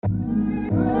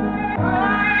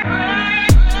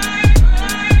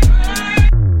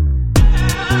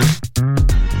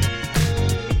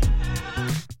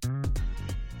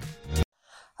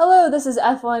This is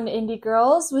F1 Indy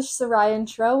Girls with Sarai and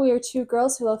Tro. We are two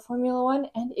girls who love Formula One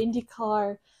and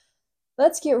IndyCar.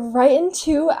 Let's get right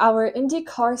into our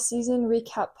IndyCar season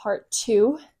recap part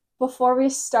 2. Before we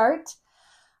start,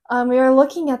 we are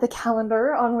looking at the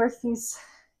calendar on where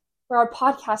our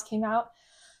podcast came out,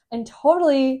 and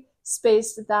totally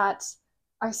spaced that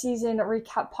our season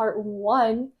recap part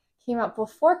 1 came out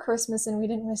before Christmas, and we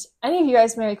didn't wish any of you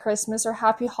guys Merry Christmas or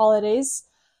Happy Holidays,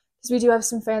 because we do have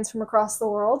some fans from across the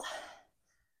world.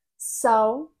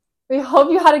 So we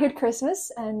hope you had a good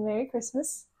Christmas, and Merry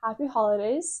Christmas, Happy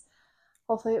Holidays.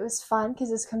 Hopefully it was fun, because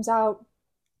this comes out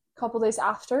a couple days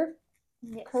after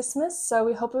Christmas, so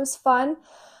we hope it was fun.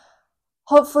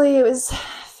 Hopefully it was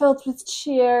filled with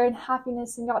cheer and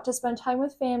happiness, and got to spend time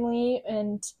with family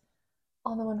and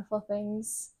all the wonderful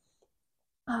things.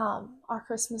 Our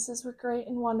Christmases were great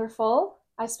and wonderful.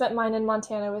 I spent mine in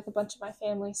Montana with a bunch of my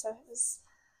family, so it was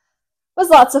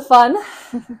lots of fun.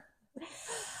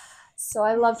 So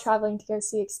I love traveling to go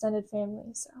see extended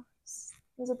family, so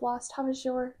it was a blast. How was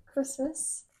your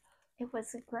Christmas? It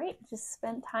was great. Just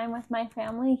spent time with my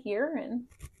family here, and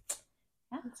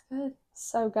yeah. That's good.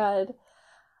 So good.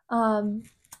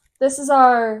 This is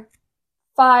our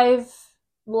 5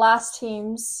 last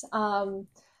teams.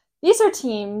 These are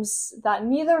teams that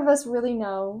neither of us really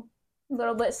know. A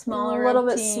little bit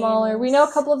smaller. We know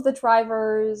a couple of the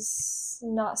drivers,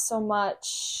 not so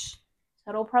much.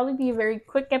 It'll probably be a very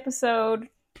quick episode,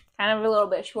 kind of a little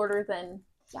bit shorter than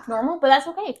normal, but that's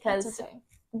okay, because it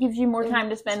gives you more time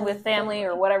to spend with family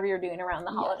or whatever you're doing around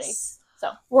the holidays. Yes.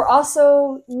 So we're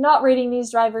also not rating these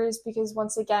drivers because,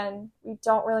 once again, we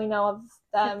don't really know of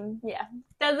them. Yeah,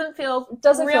 doesn't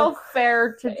feel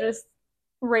fair to just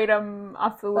rate them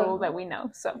off the little that we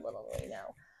know. So little that we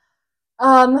know.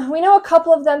 We know a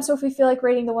couple of them, so if we feel like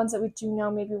rating the ones that we do know,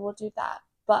 maybe we'll do that.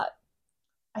 But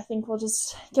I think we'll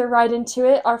just get right into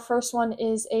it. Our first one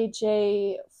is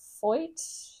AJ Foyt.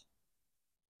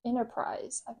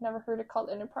 Enterprise. I've never heard it called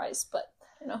Enterprise, but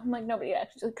nobody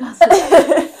actually calls it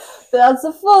that. That's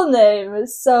the full name.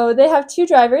 So they have 2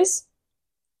 drivers.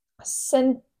 Was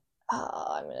it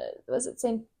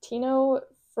Santino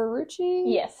Ferrucci?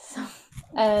 Yes.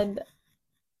 And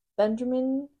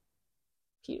Benjamin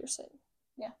Peterson.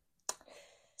 Yeah.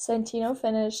 Santino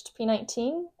finished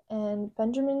P19, and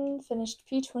Benjamin finished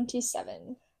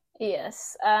P27.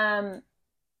 Yes.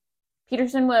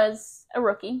 Peterson was a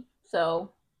rookie,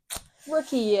 so...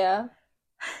 Rookie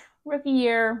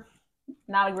year,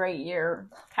 not a great year,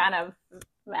 kind of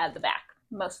at the back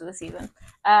most of the season.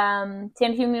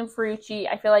 Santino Ferrucci,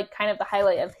 I feel like kind of the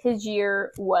highlight of his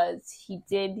year was he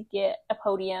did get a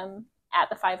podium at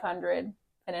the 500,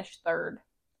 finished 3rd.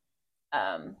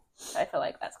 So I feel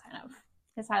like that's kind of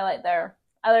his highlight there.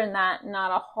 Other than that, not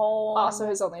a whole... Also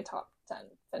his only top 10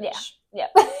 finish. Yeah.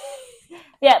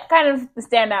 Yeah, kind of the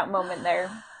standout moment there.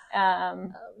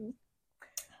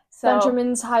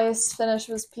 Benjamin's highest finish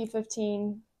was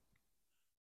P15.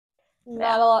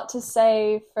 Not a lot to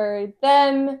say for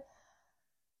them.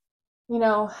 You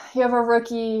have a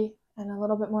rookie and a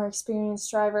little bit more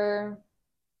experienced driver.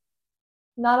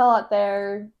 Not a lot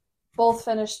there. Both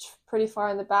finished pretty far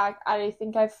in the back. I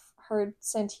think I've heard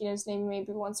Santino's name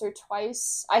maybe once or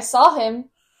twice. I saw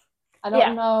him. I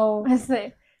don't know.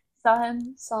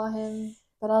 Saw him.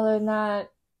 But other than that,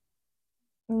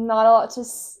 not a lot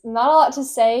to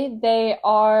say. They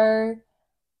are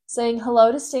saying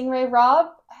hello to Stingray Rob.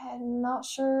 I'm not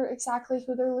sure exactly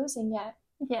who they're losing yet.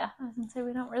 Yeah, I was going to say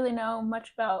we don't really know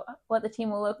much about what the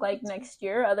team will look like next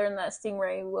year, other than that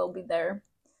Stingray will be there.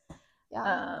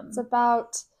 Yeah, it's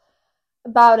about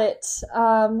it.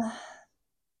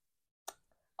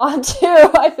 On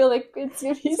to, I feel like it's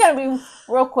going to be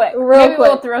real quick. Maybe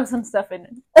we'll throw some stuff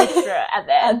in extra at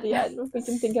the end. At the end, if we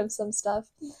can think of some stuff.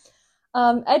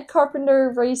 Ed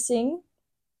Carpenter Racing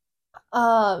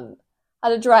had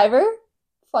a driver,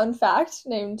 fun fact,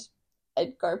 named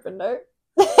Ed Carpenter.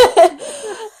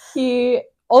 He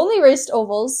only raced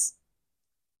ovals,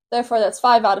 therefore that's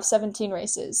 5 out of 17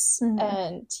 races,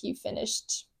 and he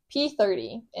finished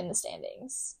P30 in the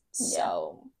standings.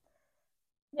 So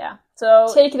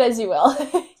take it as you will.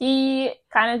 He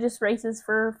kind of just races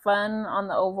for fun on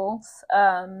the ovals.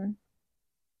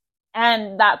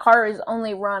 And that car is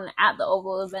only run at the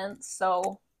oval events,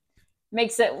 so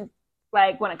makes it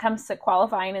like when it comes to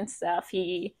qualifying and stuff,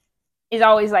 he is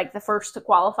always like the first to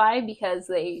qualify because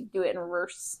they do it in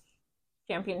reverse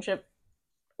championship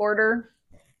order.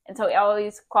 And so he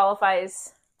always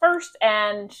qualifies first,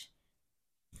 and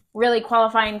really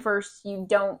qualifying first, you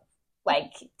don't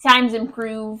times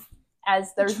improve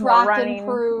as there's more running.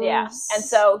 Improves. Yeah. And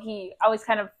so he always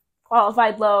kind of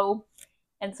qualified low.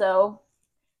 And so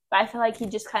But I feel like he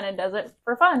just kind of does it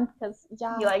for fun because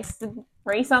he likes to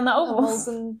race on the ovals.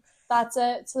 And that's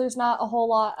it. So there's not a whole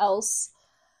lot else.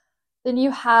 Then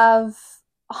you have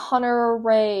Hunter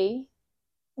Ray.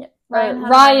 Yeah.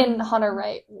 Ryan Hunter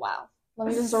Ray. Wow. Let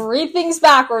me just read things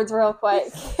backwards real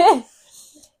quick.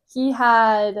 He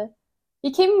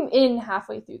came in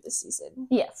halfway through the season.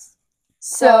 Yes.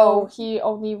 So he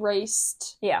only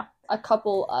raced a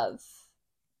couple of...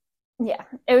 Yeah.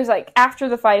 It was like after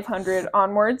the 500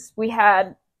 onwards, we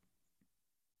had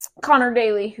Connor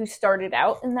Daly, who started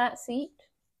out in that seat.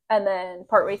 And then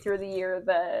partway through the year,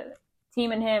 the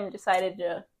team and him decided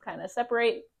to kind of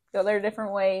separate, go their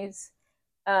different ways.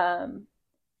 And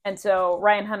so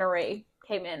Ryan Hunter-Reay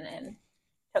came in and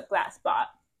took that spot.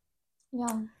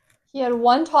 Yeah. He had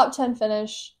one top 10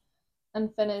 finish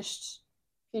and finished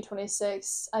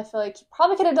P26. I feel like he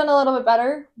probably could have done a little bit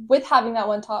better with having that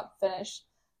one top finish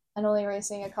and only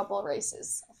racing a couple of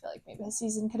races. I feel like maybe his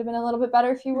season could have been a little bit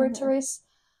better if he were to race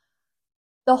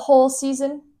the whole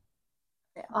season.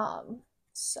 Yeah.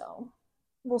 So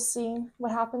we'll see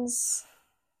what happens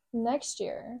next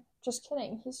year. Just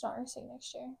kidding. He's not racing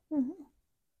next year. Mm-hmm.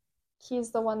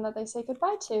 He's the one that they say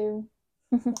goodbye to.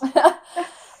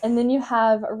 And then you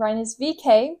have Rinus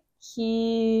VK.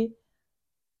 He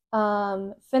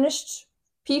finished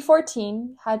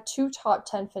P14, had 2 top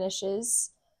 10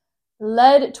 finishes,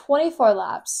 led 24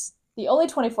 laps. The only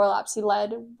 24 laps he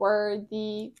led were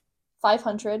the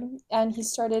 500, and he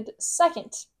started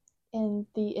second in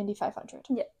the Indy 500.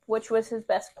 Yeah, which was his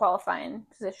best qualifying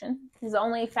position. His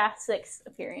only Fast 6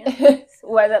 appearance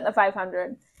was at the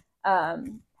 500. Had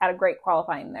a great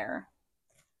qualifying there.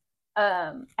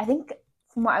 I think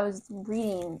from what I was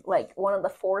reading, like one of the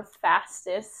 4th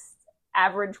fastest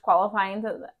average qualifying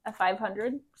at a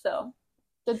 500. So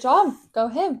good job. Go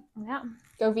him. Yeah.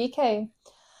 Go VK.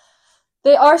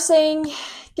 They are saying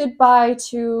goodbye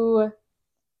to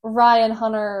Ryan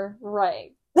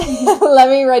Hunter-Reay. Let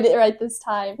me write it right this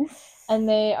time. And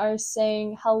they are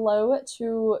saying hello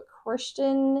to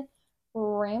Christian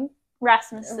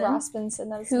Rasmussen,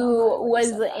 who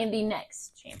was the Indy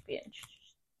Next champion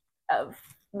of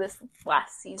this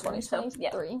last season.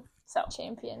 2023 so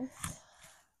champion.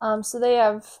 So they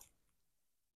have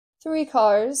 3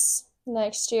 cars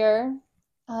next year.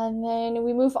 And then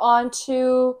we move on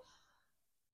to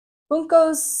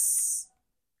Bunko's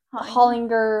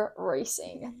Hollinger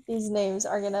Racing. These names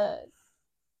are gonna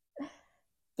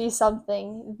be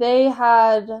something. They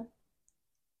had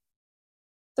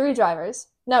 2 drivers.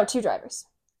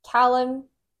 Callum,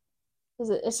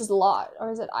 it's just Lot,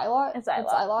 or is it Ilott? It's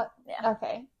Ilott. Yeah.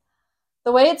 Okay.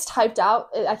 The way it's typed out,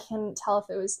 I can't tell if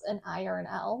it was an I or an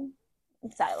L.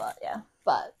 It's Ilott, yeah.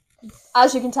 But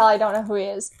as you can tell, I don't know who he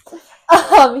is.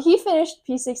 He finished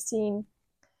P16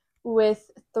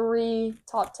 with 3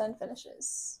 top 10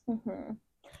 finishes. Mm-hmm.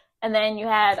 And then you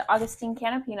had Agustin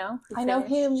Canapino. I know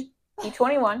him.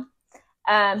 P21.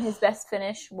 His best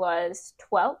finish was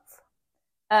 12th,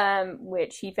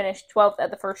 which he finished 12th at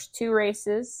the first 2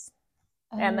 races.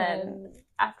 And then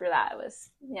after that, it was,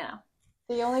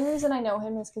 The only reason I know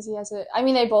him is because he has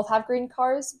they both have green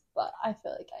cars, but I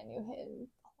feel like I knew him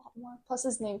a lot more. Plus,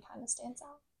 his name kind of stands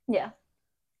out. Yeah.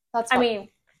 That's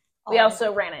we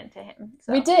also ran into him.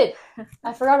 So. We did.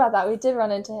 I forgot about that. We did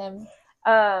run into him.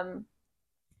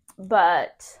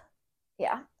 But,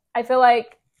 yeah. I feel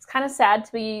like it's kind of sad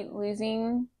to be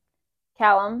losing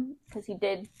Callum, because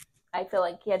I feel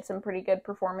like he had some pretty good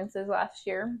performances last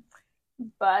year.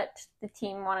 But the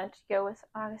team wanted to go with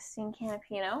Agustin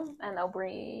Canapino, and they'll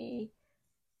bring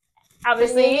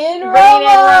Roman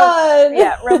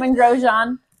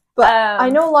Grosjean. But I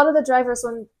know a lot of the drivers,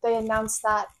 when they announced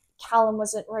that Callum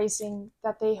wasn't racing,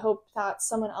 that they hoped that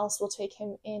someone else will take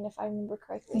him in, if I remember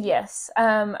correctly. Yes.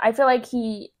 I feel like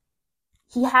he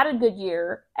had a good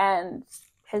year and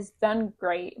has done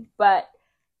great, but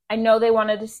I know they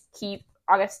wanted to keep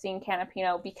Agustin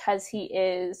Canapino because he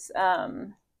is...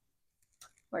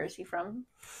 where is he from?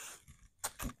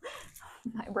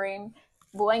 My brain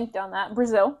blanked on that.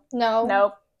 Brazil. No.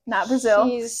 Nope. Not Brazil.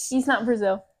 He's not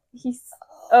Brazil.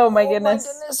 Oh my goodness.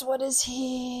 Oh my goodness, what is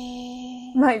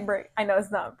he? My brain. I know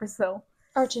it's not Brazil.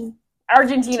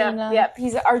 Argentina. Yep,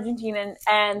 he's Argentinian,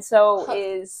 and so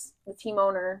is the team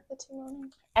owner.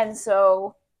 And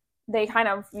so they kind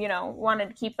of, wanted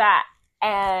to keep that.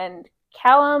 And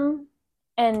Callum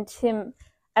and Tim,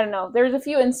 I don't know, there's a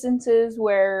few instances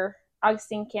where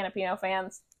Agustin Canapino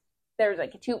fans, there's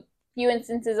like a few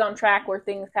instances on track where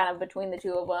things kind of between the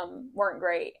two of them weren't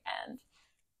great, and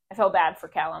I felt bad for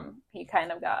Callum. He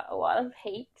kind of got a lot of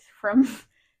hate from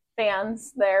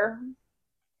fans there.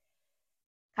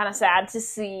 Kind of sad to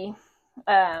see.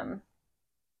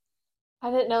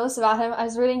 I didn't know this about him. I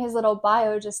was reading his little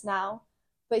bio just now,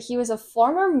 but he was a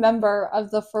former member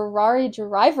of the Ferrari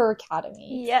Driver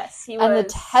Academy Yes, he and the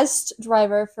was. test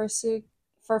driver for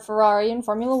Ferrari in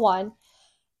Formula One.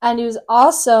 And he was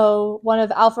also one of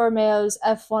Alfa Romeo's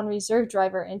F1 reserve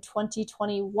driver in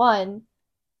 2021.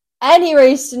 And he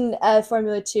raced in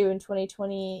Formula 2 in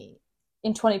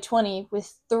 2020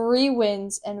 with 3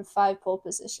 wins and 5 pole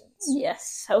positions.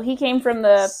 Yes, so he came from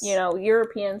the,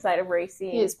 European side of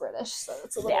racing. He is British, so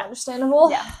it's a little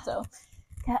understandable. Yeah, so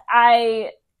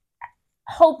I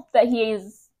hope that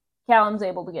Callum's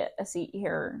able to get a seat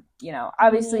here.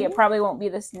 Obviously it probably won't be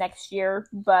this next year,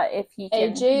 but if he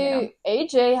can,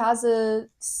 AJ has a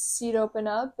seat open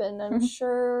up, and I'm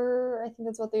sure, I think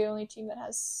that's about the only team that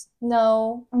has.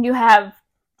 No, you have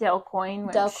Delcoin,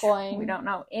 which Delcoin we don't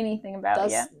know anything about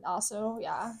yet. Also,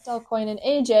 Delcoin and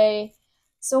AJ.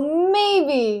 So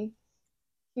maybe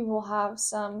he will have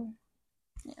some.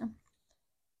 Yeah.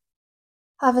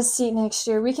 Have a seat next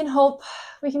year. We can hope,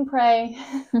 we can pray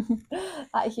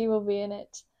that he will be in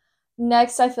it.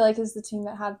 Next, I feel like, is the team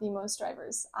that had the most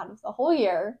drivers out of the whole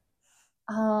year,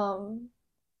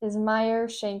 is Meyer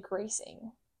Shank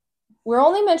Racing. We're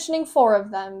only mentioning 4 of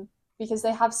them because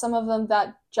they have some of them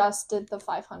that just did the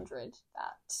 500.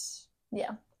 They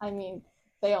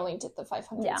only did the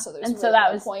 500, so there's really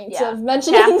no point of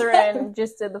mentioning Catherine them.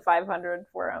 just did the 500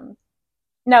 for him.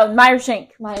 No, Meyer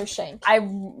Shank.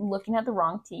 I'm looking at the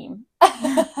wrong team.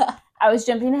 I was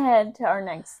jumping ahead to our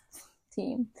next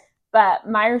team. But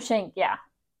Meyer Shank, it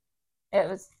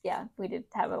was, we did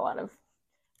have a lot of,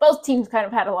 both teams kind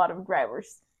of had a lot of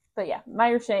drivers. But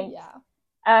Meyer Shank.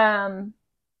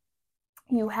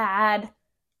 You had,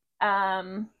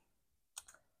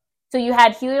 so you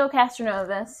had Helio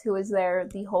Castroneves, who was there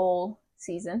the whole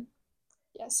season.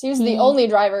 Yes, he was the only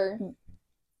driver.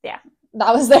 Yeah.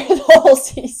 That was there the whole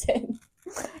season.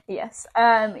 Yes.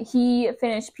 He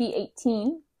finished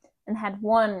P18 and had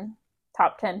 1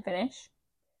 top 10 finish.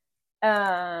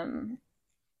 And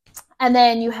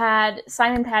then you had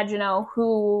Simon Pagenaud,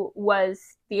 who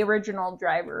was the original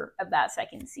driver of that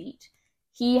second seat.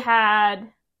 He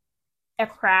had a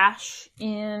crash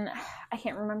in, I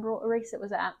can't remember what race it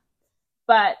was at,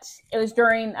 but it was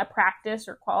during a practice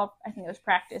I think it was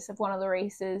practice of one of the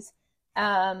races.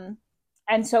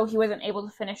 And so he wasn't able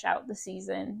to finish out the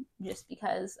season just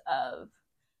because of,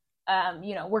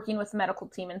 working with the medical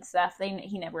team and stuff.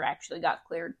 He never actually got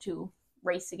cleared to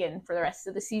race again for the rest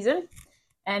of the season,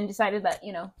 and decided that,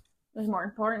 it was more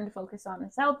important to focus on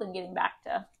his health and getting back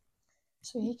to.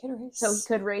 So he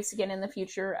could race again in the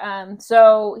future.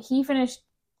 So he finished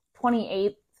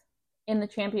 28th in the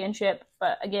championship,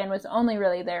 but again was only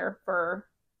really there for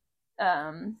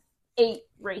 8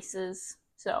 races.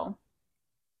 So.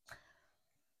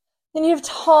 Then you have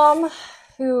Tom,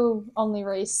 who only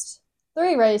raced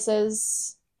 3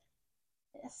 races.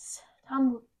 Yes.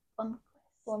 Tom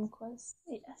Blomqvist.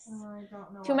 Yes. I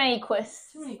don't know. Too many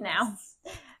quists now.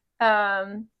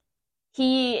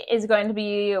 He is going to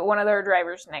be one of their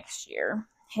drivers next year.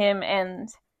 Him and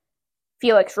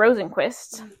Felix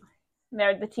Rosenquist.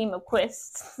 They're the team of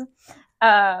Quists.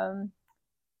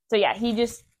 He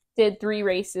just did 3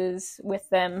 races with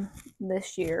them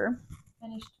this year.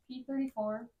 Finished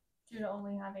P34 due to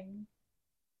only having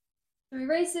 3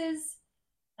 races.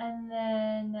 And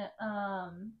then,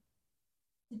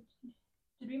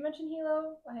 did we mention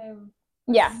Hilo?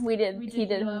 We did. He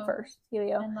did him first.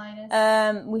 Helio. And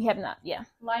Linus. We have not. Yeah.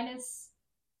 Linus.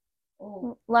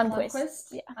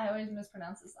 Lundqvist. Yeah. I always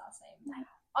mispronounce his last name.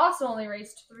 Also only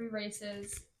raced 3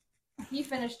 races. He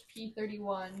finished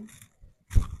P31.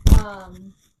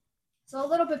 So a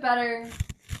little bit better.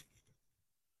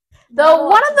 Though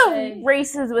one of the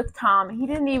races with Tom, he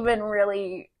didn't even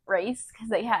really race because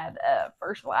they had a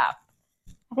first lap.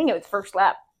 I think it was first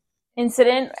lap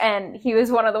incident, and he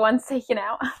was one of the ones taken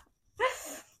out.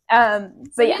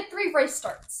 He had 3 race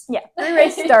starts. Yeah, 3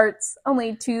 race starts,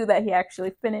 only 2 that he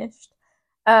actually finished.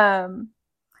 And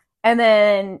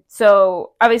then,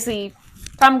 so obviously,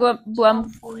 Tom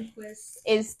Blomqvist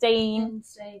is staying.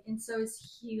 And so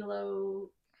is Hilo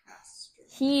Castro.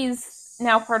 He's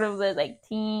now part of the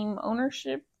team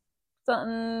ownership,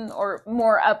 something, or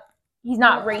more up. He's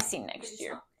not racing next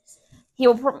year.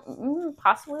 He'll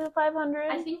possibly the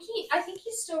 500. I think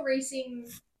he's still racing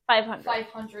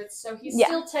 500. So he's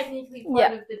still technically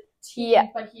part of the team,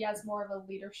 but he has more of a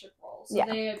leadership role. So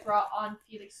they brought on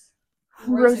Felix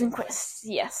Rosenquist.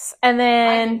 Yes. And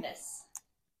then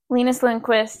Linus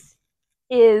Lundqvist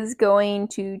is going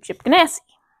to Chip Ganassi.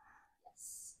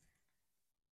 Yes.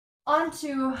 On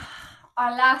to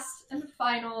our last and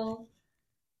final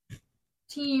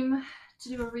team to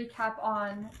do a recap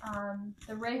on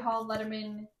the Rahal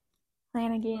Letterman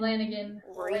Lanigan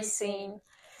Racing.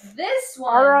 This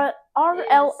one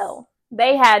RLL.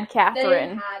 They had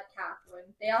Catherine.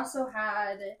 They also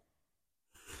had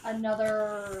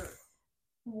another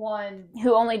one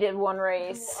who only did one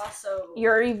race.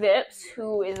 Yuri Vips,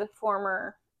 who is a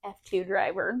former F2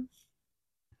 driver.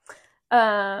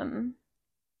 And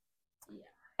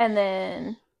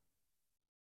then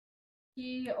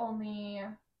he only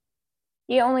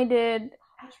did.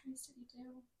 Which race did he do?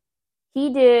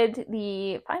 He did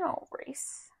the final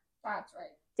race. That's right.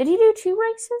 Did he do 2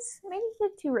 races? Maybe he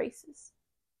did 2 races.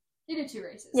 He did 2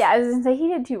 races. Yeah, I was gonna say he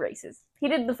did 2 races. He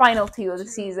did the final 2 of the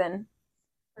season.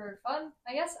 For fun,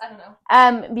 I guess? I don't know.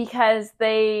 Because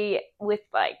they, with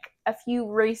like a few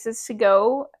races to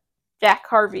go, Jack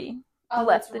Harvey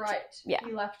left the team. Yeah.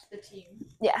 He left the team.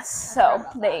 Yes, so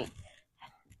they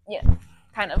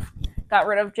kind of got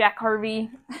rid of Jack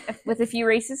Harvey with a few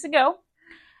races to go.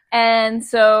 And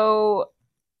so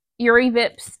Yuri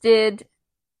Vips did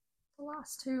the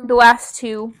last two.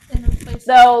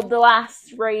 Though the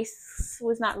last race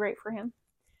was not great for him.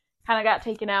 Kind of got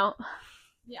taken out.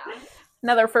 Yeah.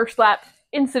 Another first lap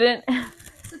incident.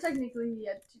 So technically he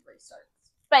had 2 race starts.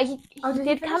 But he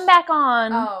did come back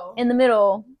on in the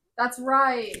middle. That's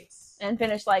right. And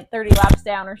finished like 30 laps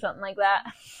down or something like that.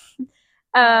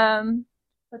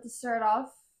 But to start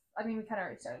off, I mean, we kind of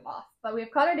already started off. But we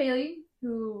have Connor Daly,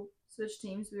 who switched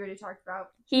teams. We already talked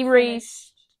about. He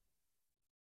raced.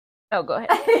 Oh, go ahead.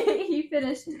 He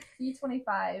finished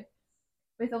P25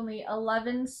 with only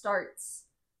 11 starts.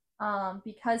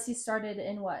 Because he started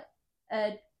in what?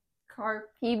 Ed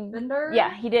Carpenter?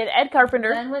 Yeah, he did Ed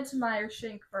Carpenter. Then went to Meyer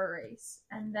Shank for a race.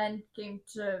 And then came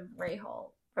to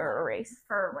Rahal. For a race.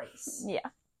 Yeah.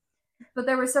 But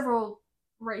there were several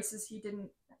races he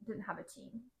didn't have a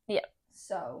team. Yeah.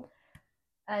 So,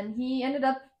 and he ended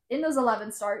up in those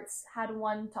 11 starts, had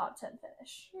 1 top 10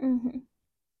 finish. Mm-hmm.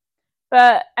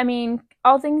 But, I mean,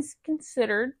 all things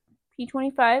considered,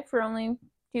 P25 for only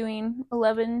doing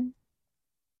 11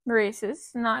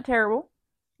 races, not terrible.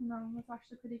 No, that's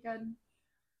actually pretty good.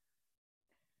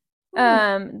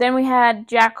 Then we had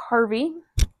Jack Harvey,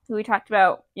 who we talked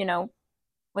about,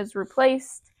 was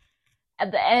replaced.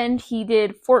 At the end, he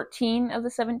did 14 of the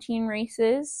 17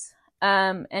 races,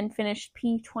 and finished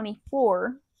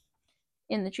P24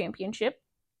 in the championship.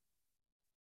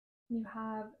 You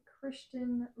have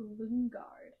Christian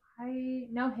Lundgaard. I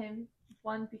know him,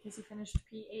 one, because he finished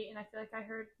P8, and I feel like I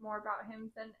heard more about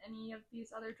him than any of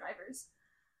these other drivers.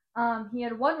 He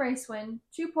had 1 race win,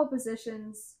 2 pole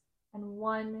positions, and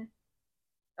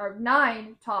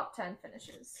 9 top 10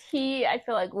 finishes. I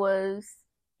feel like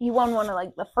he won one of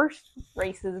like the first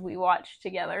races we watched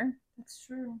together. That's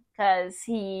true. Because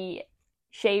he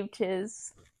shaved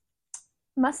his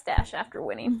mustache after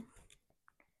winning.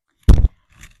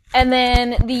 And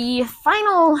then the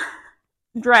final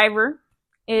driver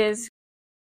is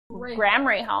Graham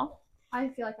Rahal. I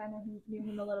feel like I knew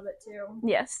him a little bit too.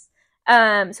 Yes.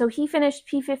 So he finished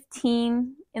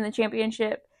P15 in the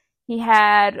championship. He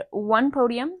had 1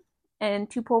 podium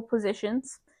and 2 pole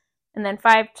positions, and then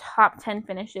 5 top 10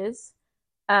 finishes.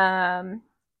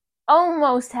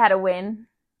 Almost had a win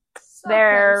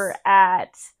there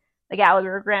at the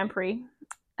Gallagher Grand Prix.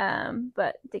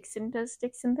 But Dixon does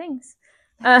Dixon things.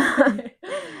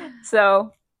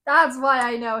 So that's why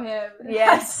I know him.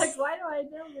 Yes. Like, why do I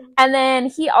know him? And then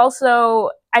he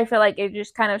also, I feel like it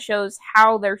just kind of shows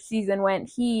how their season went.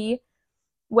 He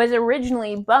was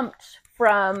originally bumped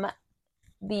from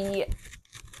the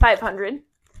 500.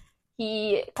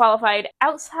 He qualified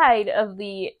outside of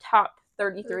the top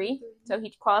 33. So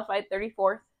he qualified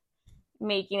 34th,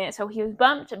 making it so he was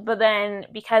bumped. But then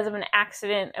because of an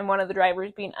accident and one of the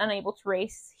drivers being unable to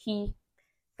race, he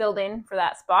filled in for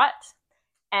that spot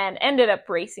and ended up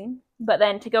racing. But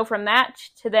then to go from that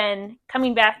to then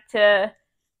coming back to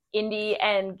Indy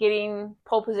and getting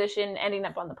pole position, ending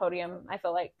up on the podium, I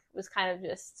feel like was kind of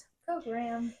just... Go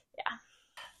Graham. Yeah.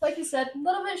 Like you said, a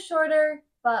little bit shorter,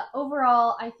 but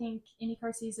overall, I think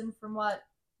IndyCar season, from what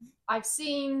I've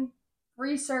seen,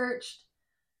 researched,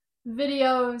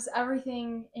 videos,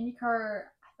 everything, IndyCar,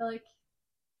 I feel like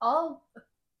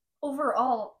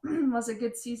overall was a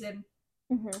good season.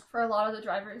 Mm-hmm. For a lot of the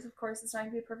drivers. Of course, it's not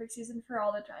going to be a perfect season for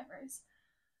all the drivers.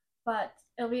 But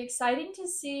it'll be exciting to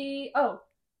see... Oh,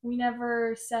 we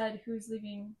never said who's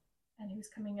leaving and who's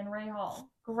coming in Rahal.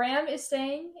 Graham is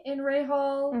staying in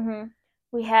Rahal. Mm-hmm.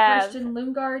 We have... Christian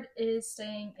Lundgaard is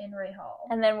staying in Rahal.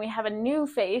 And then we have a new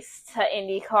face to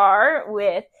IndyCar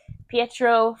with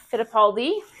Pietro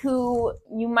Fittipaldi, who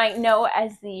you might know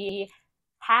as the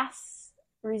Haas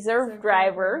reserve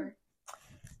driver.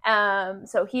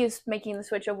 So he is making the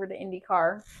switch over to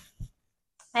IndyCar.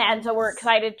 And so we're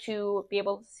excited to be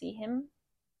able to see him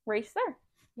race there.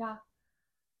 Yeah.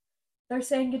 They're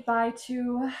saying goodbye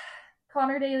to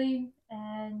Connor Daly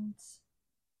and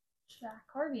Jack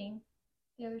Harvey.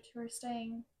 The other two are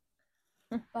staying.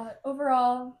 But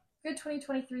overall, good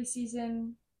 2023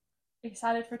 season.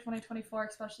 Excited for 2024,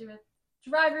 especially with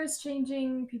drivers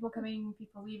changing, people coming,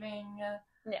 people leaving.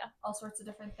 Yeah. All sorts of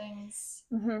different things.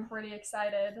 Mm-hmm. Pretty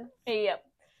excited. Yep.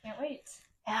 Can't wait.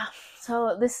 Yeah.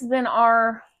 So this has been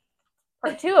our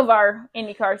part 2 of our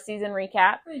IndyCar season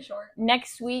recap. Pretty short.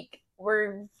 Next week,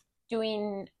 we're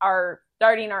starting our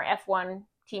F1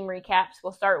 team recaps.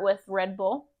 We'll start with Red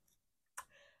Bull.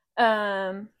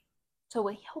 So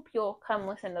we hope you'll come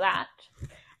listen to that.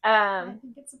 I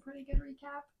think it's a pretty good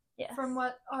recap. Yes. From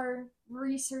what our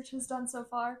research has done so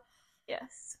far.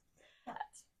 Yes.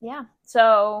 Yeah.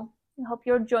 So I hope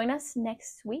you'll join us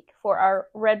next week for our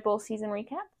Red Bull season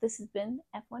recap. This has been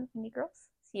F1 Indie Girls.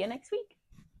 See you next week.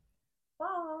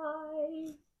 Bye.